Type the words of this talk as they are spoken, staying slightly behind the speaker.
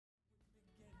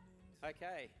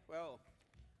Okay, well,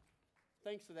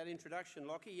 thanks for that introduction,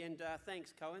 Lockie, and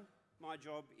thanks, Cohen. My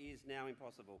job is now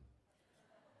impossible.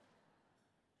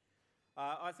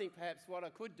 I think perhaps what I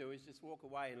could do is just walk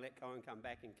away and let Cohen come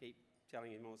back and keep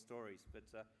telling you more stories,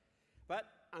 but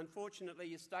unfortunately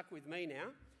you're stuck with me now.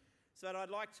 So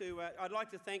I'd like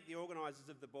to thank the organisers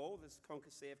of the ball, this Conquer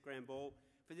CF Grand Ball,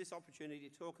 for this opportunity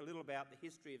to talk a little about the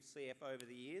history of CF over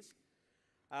the years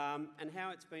and how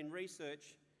it's been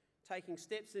research taking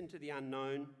steps into the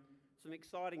unknown, some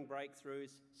exciting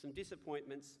breakthroughs, some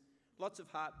disappointments, lots of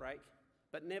heartbreak,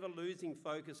 but never losing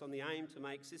focus on the aim to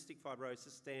make cystic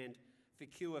fibrosis stand for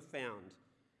cure found.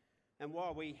 And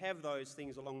while we have those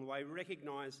things along the way, we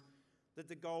recognise that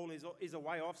the goal is a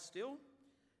way off still,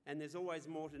 and there's always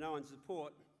more to know and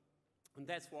support, and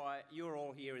that's why you're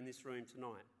all here in this room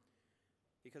tonight.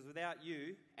 Because without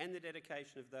you and the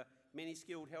dedication of the many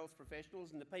skilled health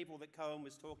professionals and the people that Cohen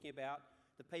was talking about,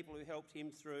 the people who helped him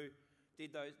through,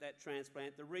 did that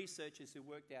transplant, the researchers who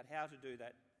worked out how to do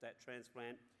that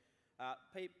transplant,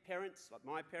 parents, like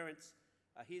my parents,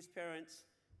 his parents,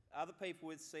 other people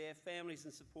with CF, families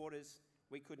and supporters,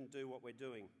 we couldn't do what we're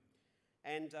doing.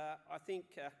 And I think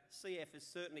CF has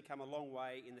certainly come a long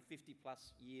way in the 50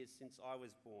 plus years since I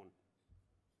was born.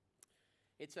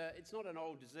 It's not an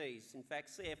old disease. In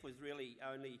fact, CF was really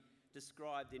only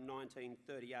described in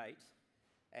 1938,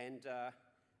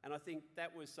 and I think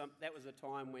that was a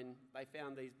time when they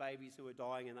found these babies who were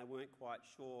dying and they weren't quite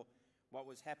sure what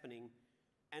was happening.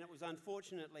 And it was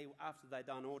unfortunately after they'd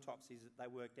done autopsies that they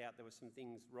worked out there were some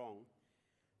things wrong.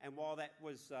 And while that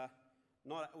was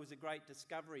it was a great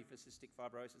discovery for cystic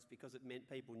fibrosis because it meant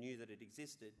people knew that it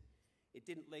existed, it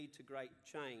didn't lead to great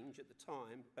change at the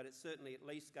time, but it certainly at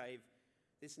least gave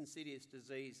this insidious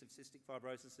disease of cystic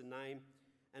fibrosis a name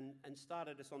and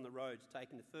started us on the road to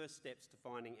taking the first steps to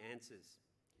finding answers.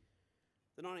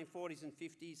 The 1940s and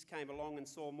 50s came along and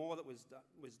saw more that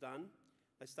was done.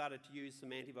 They started to use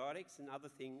some antibiotics and other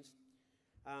things.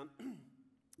 And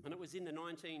it was in the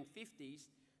 1950s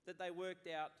that they worked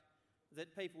out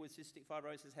that people with cystic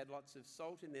fibrosis had lots of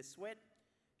salt in their sweat,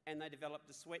 and they developed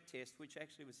a sweat test, which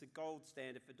actually was the gold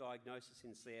standard for diagnosis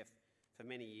in CF for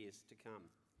many years to come.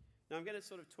 Now, I'm going to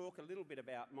sort of talk a little bit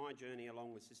about my journey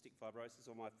along with cystic fibrosis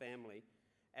or my family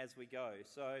as we go.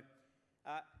 So,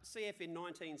 CF in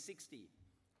 1960.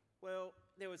 Well,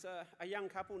 there was a young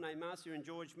couple named Marcia and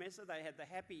George Messer. They had the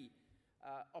happy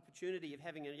opportunity of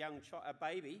having a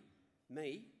baby,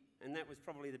 me, and that was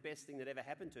probably the best thing that ever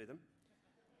happened to them.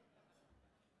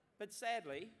 But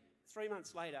sadly, 3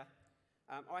 months later,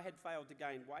 I had failed to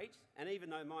gain weight, and even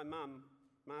though my mum,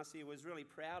 Marcia, was really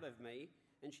proud of me,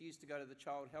 and she used to go to the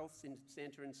Child Health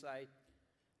Centre and say,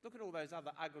 "Look at all those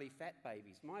other ugly fat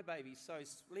babies. My baby's so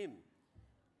slim."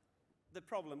 The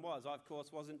problem was, I, of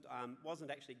course,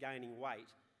 wasn't actually gaining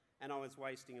weight, and I was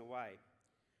wasting away.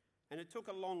 And it took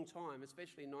a long time,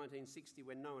 especially in 1960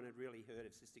 when no one had really heard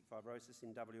of cystic fibrosis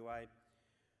in WA,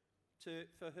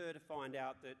 for her to find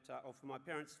out that, or for my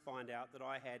parents to find out that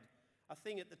I had a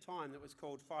thing at the time that was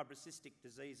called fibrocystic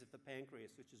disease of the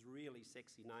pancreas, which is a really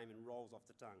sexy name and rolls off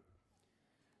the tongue.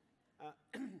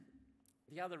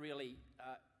 The other really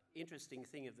interesting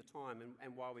thing of the time,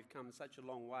 and why we've come such a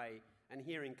long way, and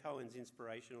hearing Cohen's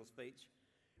inspirational speech,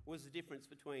 was the difference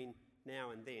between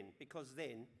now and then. Because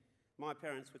then, my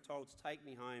parents were told to take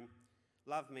me home,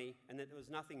 love me, and that there was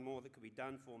nothing more that could be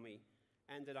done for me,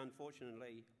 and that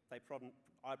unfortunately,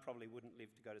 I probably wouldn't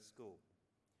live to go to school.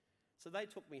 So they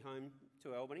took me home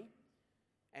to Albany,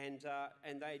 and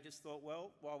they just thought,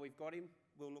 well, while we've got him,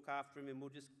 we'll look after him and we'll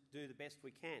just do the best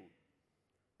we can.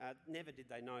 Never did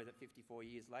they know that 54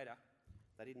 years later,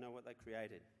 they didn't know what they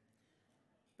created.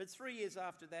 But 3 years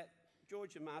after that,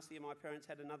 George and Marcia, my parents,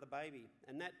 had another baby,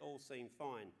 and that all seemed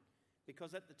fine,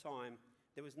 because at the time,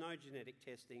 there was no genetic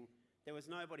testing, there was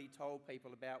nobody told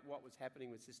people about what was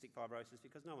happening with cystic fibrosis,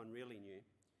 because no one really knew.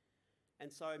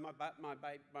 And so my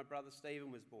brother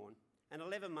Stephen was born, and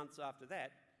 11 months after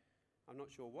that, I'm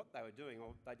not sure what they were doing,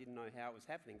 or they didn't know how it was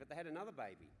happening, but they had another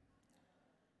baby.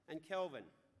 And Kelvin,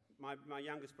 my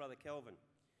youngest brother Kelvin.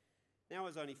 Now I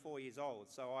was only 4 years old,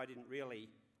 so I don't really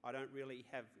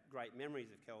have great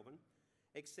memories of Kelvin,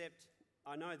 except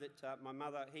I know that my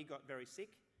mother, he got very sick,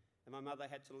 and my mother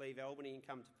had to leave Albany and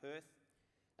come to Perth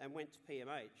and went to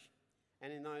PMH.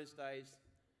 And in those days,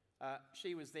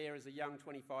 she was there as a young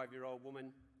 25-year-old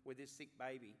woman with this sick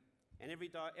baby. And every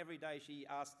day she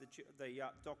asked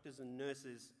the doctors and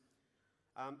nurses,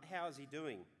 "How's he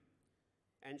doing?"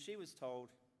 And she was told,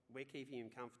 "We're keeping him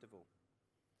comfortable,"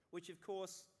 which of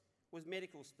course was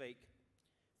medical speak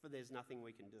for "there's nothing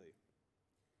we can do."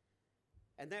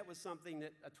 And that was something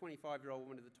that a 25-year-old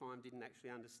woman at the time didn't actually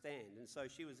understand. And so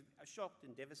she was shocked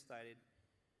and devastated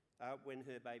when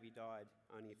her baby died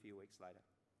only a few weeks later,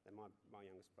 than my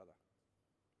youngest brother.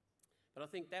 But I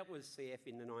think that was CF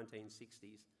in the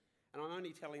 1960s. And I'm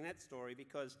only telling that story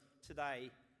because today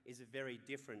is a very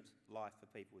different life for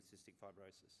people with cystic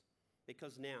fibrosis.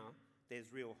 Because now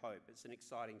there's real hope. It's an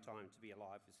exciting time to be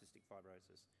alive with cystic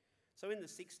fibrosis. So in the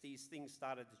 60s, things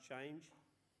started to change.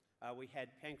 We had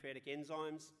pancreatic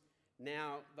enzymes.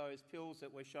 Now those pills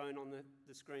that were shown on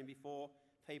the screen before,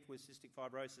 people with cystic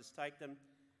fibrosis take them.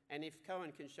 And if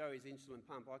Cohen can show his insulin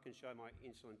pump, I can show my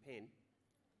insulin pen.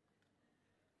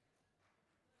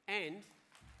 And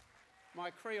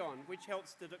my Creon, which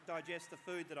helps to digest the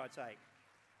food that I take.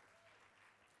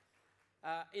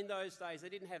 In those days, they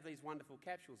didn't have these wonderful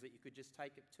capsules that you could just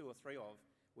take 2 or 3 of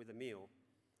with a meal.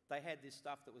 They had this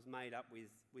stuff that was made up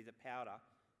with a powder,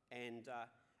 and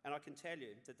I can tell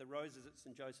you that the Roses at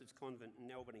St Joseph's Convent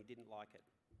in Albany didn't like it.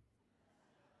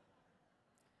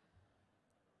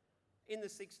 In the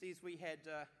 60s, we had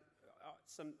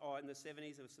in the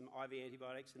 70s, there was some IV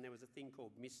antibiotics, and there was a thing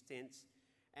called Mistents.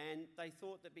 And they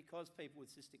thought that because people with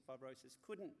cystic fibrosis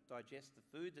couldn't digest the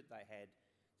food that they had,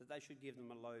 that they should give them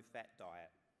a low-fat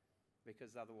diet,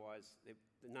 because otherwise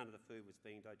none of the food was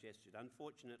being digested.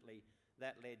 Unfortunately,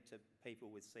 that led to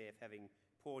people with CF having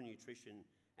poor nutrition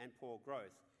and poor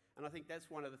growth. And I think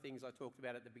that's one of the things I talked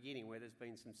about at the beginning, where there's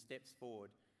been some steps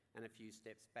forward and a few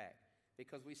steps back,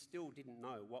 because we still didn't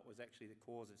know what was actually the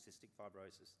cause of cystic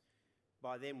fibrosis.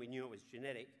 By then we knew it was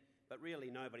genetic, but really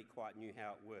nobody quite knew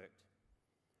how it worked.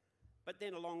 But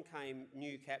then along came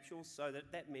new capsules, so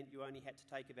that meant you only had to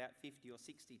take about 50 or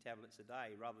 60 tablets a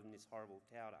day rather than this horrible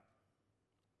powder.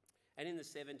 And in the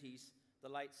 70s, the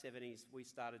late 70s, we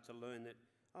started to learn that,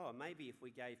 maybe if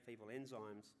we gave people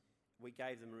enzymes, we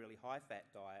gave them a really high-fat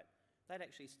diet, they'd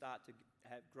actually start to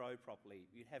grow properly.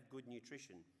 You'd have good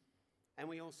nutrition. And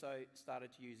we also started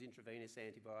to use intravenous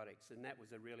antibiotics, and that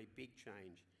was a really big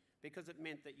change, because it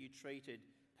meant that you treated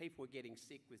people who were getting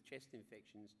sick with chest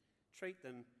infections, treat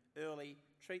them early,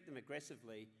 treat them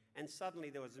aggressively, and suddenly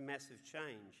there was a massive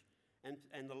change.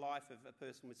 And the life of a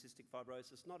person with cystic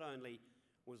fibrosis not only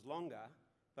was longer,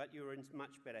 but you were in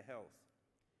much better health.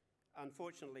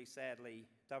 Unfortunately, sadly,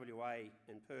 WA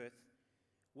and Perth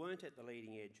weren't at the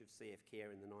leading edge of CF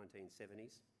care in the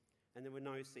 1970s, and there were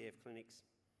no CF clinics,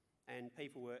 and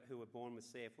people who were born with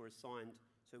CF were assigned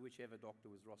to whichever doctor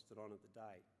was rostered on at the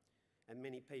day. And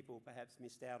many people perhaps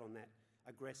missed out on that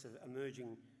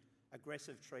emerging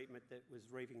aggressive treatment that was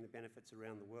reaping the benefits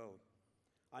around the world.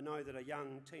 I know that a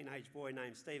young teenage boy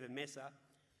named Stephen Messer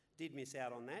did miss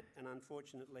out on that, and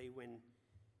unfortunately when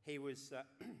he was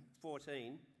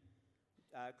 14,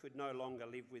 could no longer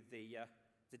live with the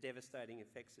devastating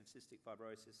effects of cystic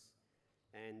fibrosis.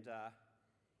 And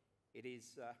it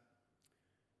is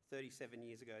 37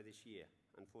 years ago this year,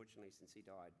 unfortunately, since he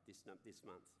died this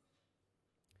month.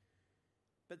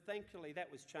 But thankfully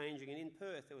that was changing, and in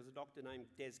Perth there was a doctor named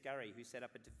Des Gurry who set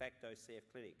up a de facto CF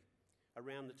clinic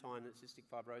around the time that Cystic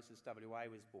Fibrosis WA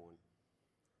was born.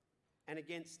 And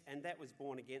that was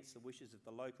born against the wishes of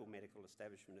the local medical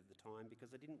establishment of the time,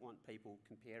 because they didn't want people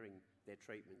comparing their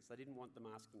treatments. They didn't want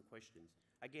them asking questions.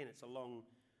 Again, it's a long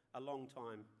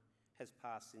time has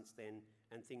passed since then,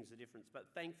 and things are different.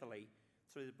 But thankfully,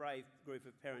 through the brave group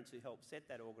of parents who helped set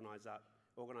that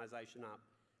organisation up,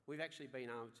 we've actually been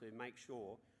able to make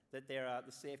sure that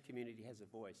the CF community has a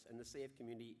voice, and the CF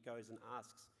community goes and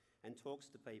asks and talks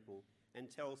to people and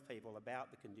tells people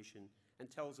about the condition and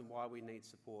tells them why we need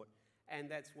support. And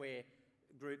that's where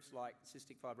groups like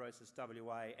Cystic Fibrosis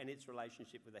WA and its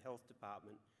relationship with the health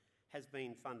department has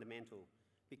been fundamental,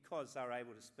 because they're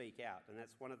able to speak out, and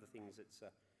that's one of the things that's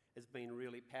has been a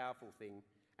really powerful thing.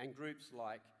 And groups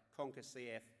like Conquer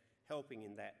CF helping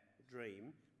in that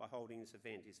dream by holding this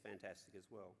event is fantastic as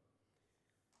well.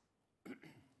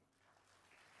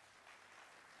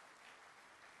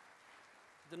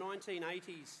 The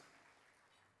 1980s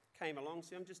came along.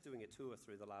 See, I'm just doing a tour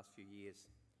through the last few years.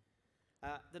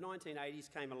 The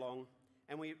 1980s came along,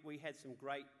 and we had some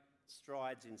great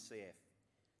strides in CF.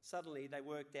 Suddenly they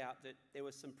worked out that there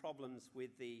were some problems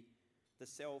with the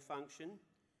cell function,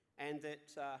 and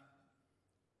that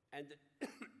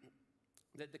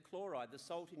that the chloride, the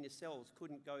salt in your cells,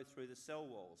 couldn't go through the cell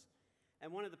walls.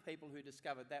 And one of the people who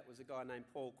discovered that was a guy named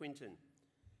Paul Quinton.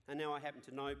 And now I happen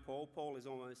to know Paul. Paul is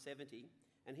almost 70,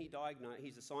 and he's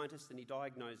a scientist, and he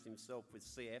diagnosed himself with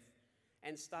CF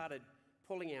and started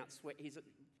pulling out sweat. He's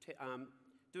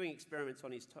doing experiments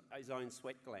on his own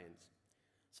sweat glands.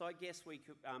 So I guess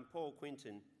Paul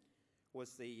Quinton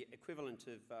was the equivalent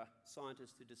of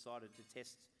scientists who decided to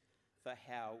test for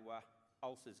how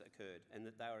ulcers occurred and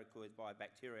that they were caused by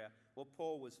bacteria. Well,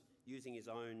 Paul was using his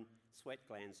own sweat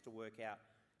glands to work out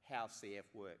how CF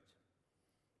worked.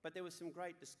 But there were some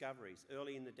great discoveries.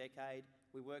 Early in the decade,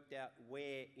 we worked out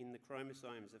where in the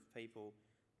chromosomes of people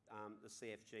the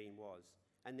CF gene was.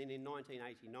 And then in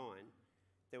 1989,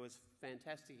 there was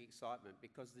fantastic excitement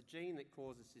because the gene that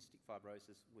causes cystic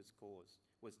fibrosis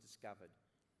was discovered.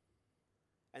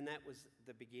 And that was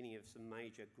the beginning of some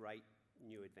major great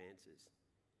new advances.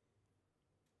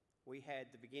 We had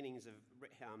the beginnings of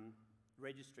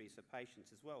registries for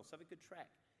patients as well, so we could track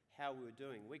how we were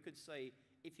doing. We could see,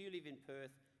 if you live in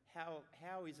Perth,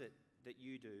 how is it that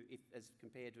you do as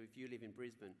compared to if you live in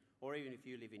Brisbane or even if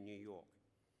you live in New York.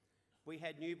 We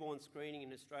had newborn screening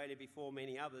in Australia before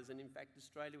many others, and in fact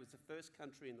Australia was the first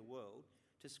country in the world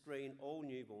to screen all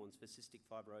newborns for cystic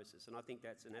fibrosis, and I think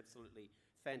that's an absolutely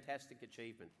fantastic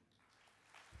achievement.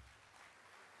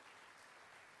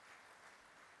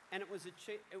 And it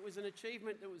was an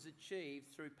achievement that was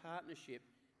achieved through partnership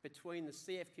between the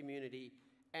CF community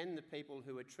and the people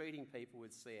who are treating people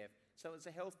with CF. So it was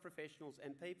the health professionals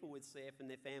and people with CF and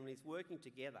their families working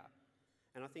together.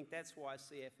 And I think that's why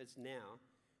CF is now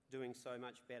doing so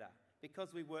much better,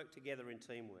 because we work together in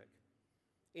teamwork.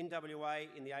 In WA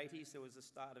in the 80s, there was the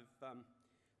start of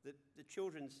the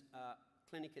children's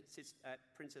clinic at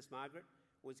Princess Margaret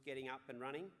was getting up and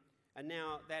running. And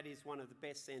now that is one of the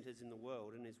best centres in the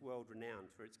world and is world renowned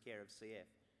for its care of CF.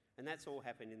 And that's all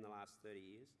happened in the last 30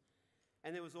 years.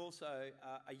 And there was also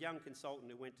a young consultant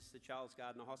who went to Sir Charles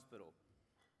Gardner Hospital.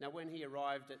 Now, when he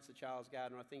arrived at Sir Charles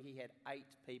Gardner, I think he had 8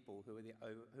 people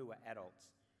who were adults.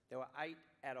 There were 8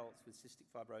 adults with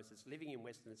cystic fibrosis living in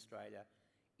Western Australia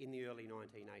in the early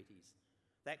 1980s.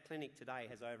 That clinic today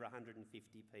has over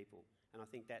 150 people, and I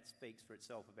think that speaks for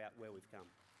itself about where we've come.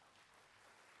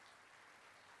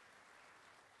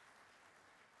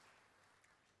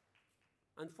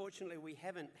 Unfortunately, we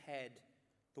haven't had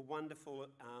the wonderful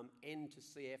end to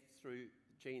CF through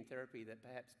gene therapy that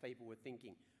perhaps people were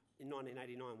thinking. In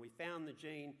 1989, we found the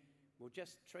gene, we'll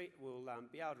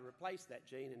be able to replace that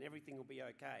gene and everything will be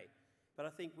okay. But I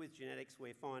think with genetics,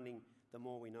 we're finding the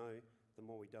more we know, the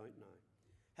more we don't know.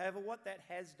 However, what that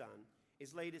has done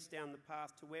is lead us down the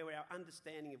path to where our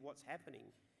understanding of what's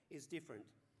happening is different.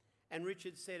 And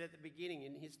Richard said at the beginning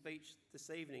in his speech this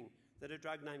evening that a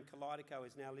drug named Kalydeco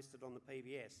is now listed on the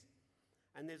PBS.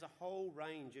 And there's a whole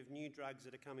range of new drugs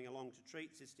that are coming along to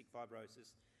treat cystic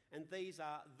fibrosis. And these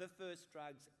are the first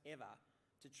drugs ever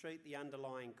to treat the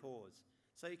underlying cause.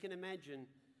 So you can imagine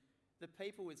the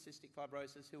people with cystic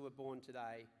fibrosis who were born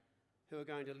today, who are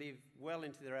going to live well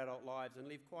into their adult lives and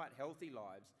live quite healthy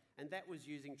lives. And that was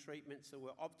using treatments that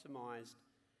were optimised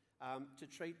to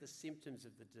treat the symptoms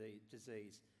of the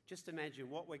disease. Just imagine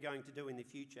what we're going to do in the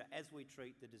future as we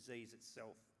treat the disease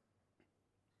itself.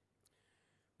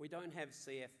 We don't have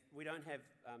CF, we don't have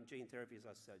gene therapy, as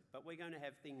I said, but we're going to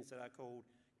have things that are called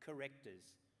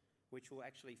correctors, which will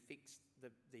actually fix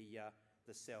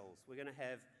the cells. We're going to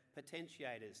have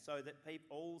potentiators so that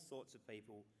all sorts of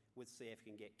people with CF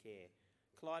can get care.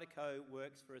 Kalydeco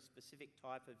works for a specific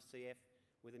type of CF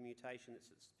with a mutation that's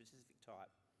a specific type.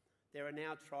 There are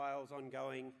now trials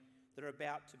ongoing that are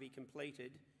about to be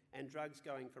completed and drugs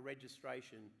going for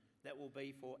registration that will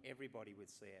be for everybody with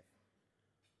CF.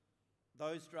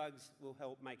 Those drugs will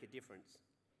help make a difference,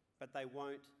 but they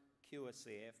won't cure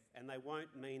CF, and they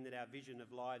won't mean that our vision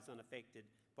of lives unaffected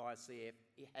by CF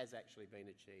has actually been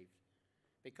achieved.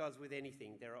 Because with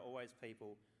anything, there are always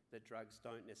people that drugs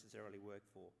don't necessarily work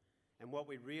for. And what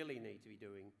we really need to be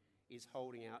doing is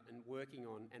holding out and working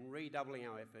on and redoubling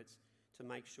our efforts to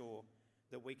make sure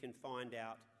that we can find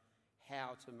out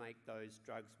how to make those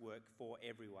drugs work for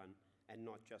everyone and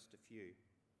not just a few.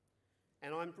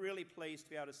 And I'm really pleased to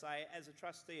be able to say, as a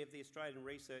trustee of the Australian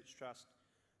Research Trust,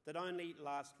 that only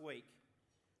last week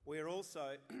we're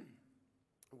also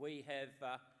we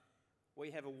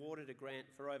have awarded a grant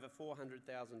for over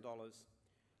 $400,000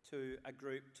 to a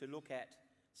group to look at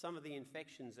some of the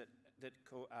infections that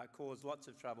cause lots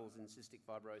of troubles in cystic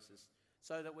fibrosis,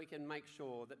 so that we can make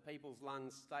sure that people's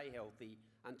lungs stay healthy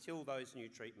until those new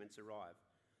treatments arrive.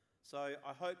 So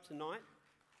I hope tonight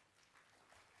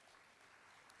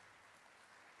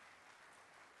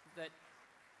that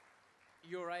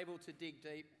you're able to dig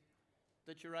deep,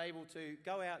 that you're able to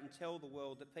go out and tell the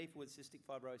world that people with cystic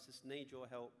fibrosis need your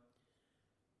help,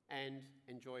 and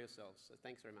enjoy yourselves. So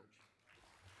thanks very much.